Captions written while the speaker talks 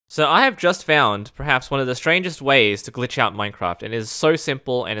So I have just found perhaps one of the strangest ways to glitch out Minecraft, and it is so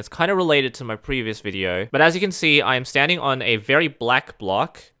simple and it's kind of related to my previous video. But as you can see, I am standing on a very black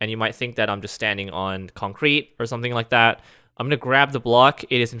block, and you might think that I'm just standing on concrete or something like that. I'm gonna grab the block.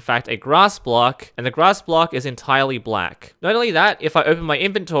 It is in fact a grass block, and the grass block is entirely black. Not only that, if I open my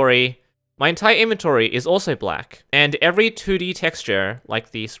inventory, my entire inventory is also black. And every 2D texture,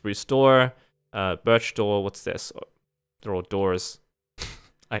 like the spruce door, birch door, what's this? They're all doors.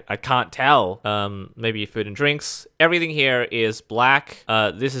 I can't tell. Maybe food and drinks. Everything here is black.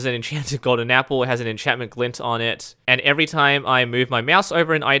 This is an enchanted golden apple. It has an enchantment glint on it. And every time I move my mouse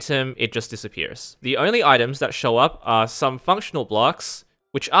over an item, it just disappears. The only items that show up are some functional blocks,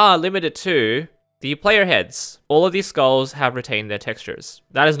 which are limited to the player heads. All of these skulls have retained their textures.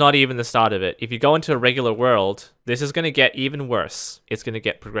 That is not even the start of it. If you go into a regular world, this is going to get even worse. It's going to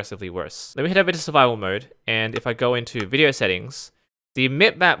get progressively worse. Let me head over to survival mode, and if I go into video settings, the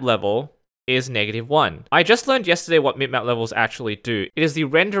mipmap level is -1. I just learned yesterday what mipmap levels actually do. It is the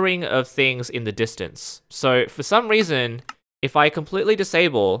rendering of things in the distance. So for some reason, if I completely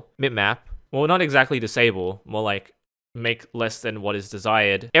disable mipmap, well, not exactly disable, more like make less than what is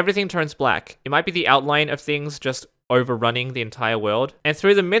desired, everything turns black. It might be the outline of things just overrunning the entire world. And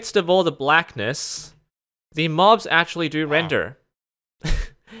through the midst of all the blackness, the mobs actually do render.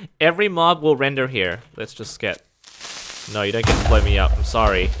 Every mob will render here. Let's just get... No, you don't get to blow me up. I'm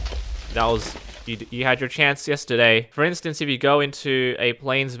sorry. That was... You had your chance yesterday. For instance, if you go into a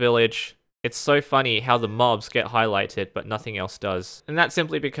plains village, it's so funny how the mobs get highlighted, but nothing else does. And that's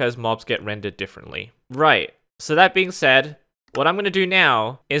simply because mobs get rendered differently. Right. So that being said, what I'm going to do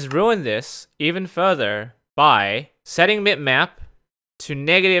now is ruin this even further by setting mipmap to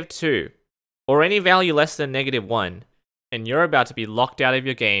 -2, or any value less than -1, and you're about to be locked out of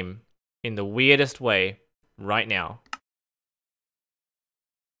your game in the weirdest way right now.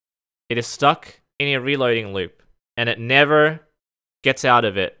 It is stuck in a reloading loop, and it never gets out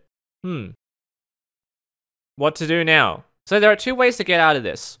of it. What to do now? So there are two ways to get out of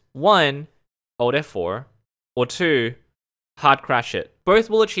this. One, Alt F4, or two, hard crash it. Both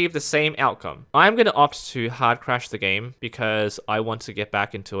will achieve the same outcome. I'm going to opt to hard crash the game because I want to get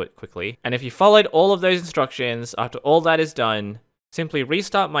back into it quickly. And if you followed all of those instructions, after all that is done, simply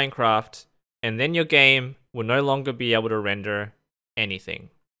restart Minecraft, and then your game will no longer be able to render anything.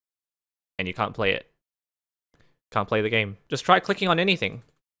 And you can't play it. Can't play the game. Just try clicking on anything.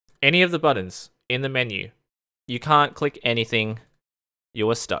 Any of the buttons in the menu. You can't click anything. You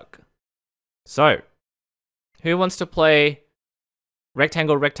are stuck. So, who wants to play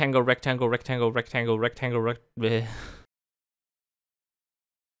rectangle, rectangle, rectangle, rectangle, rectangle, rectangle, rectangle?